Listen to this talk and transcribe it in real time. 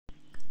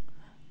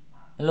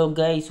Hello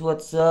guys,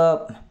 what's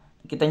up?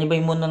 Kita niyo ba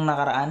yung mundo ng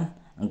nakaraan?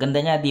 Ang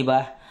ganda niya, di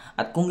ba?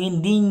 At kung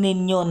hindi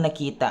ninyo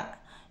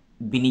nakita,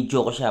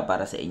 binidyo ko siya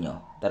para sa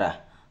inyo. Tara,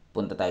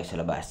 punta tayo sa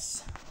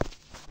labas.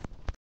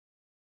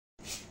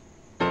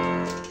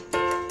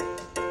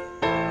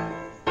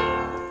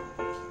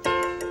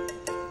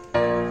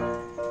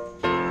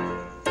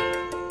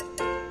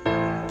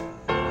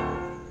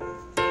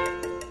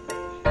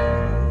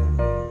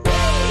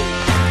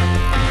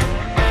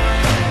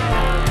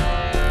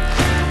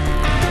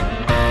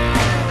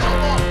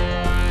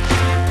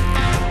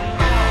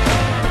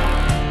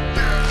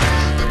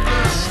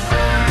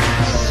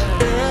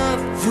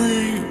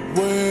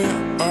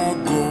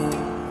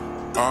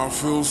 I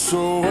feel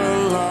so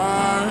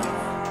alive,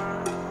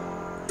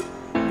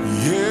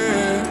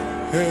 yeah.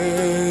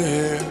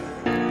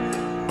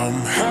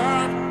 I'm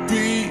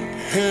happy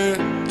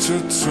head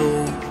to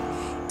toe,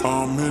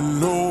 I'm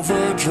in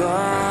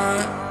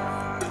overdrive,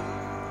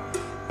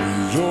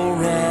 it's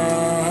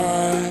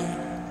alright.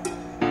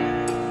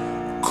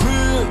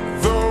 Clear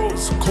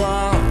those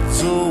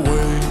clouds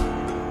away,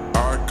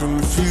 I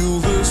can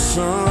feel the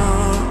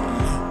sun,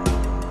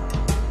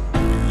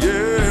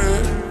 yeah.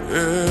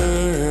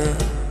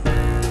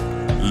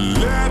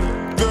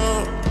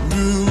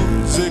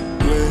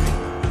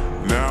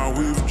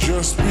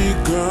 Just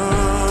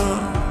begun.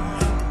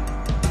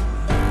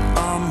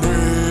 I'm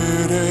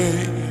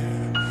ready,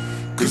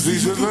 'cause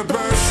these are the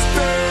best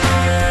days.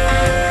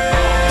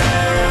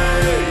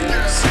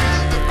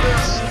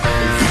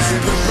 These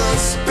are the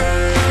best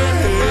days.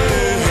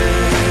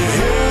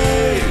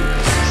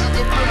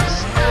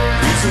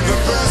 These are the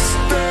best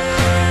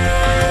days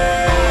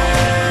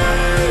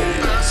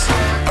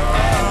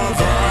of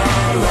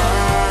our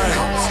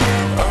lives,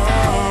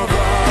 of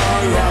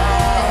our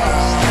lives.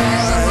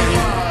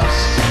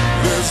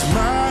 There's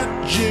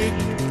magic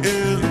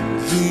in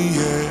the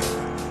air,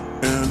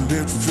 and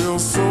it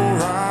feels so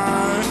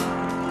right.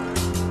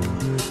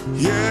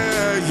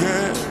 Yeah,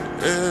 yeah,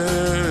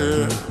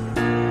 yeah.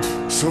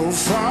 So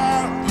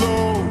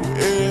follow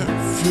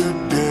if you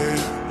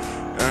dare,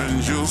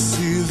 and you'll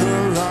see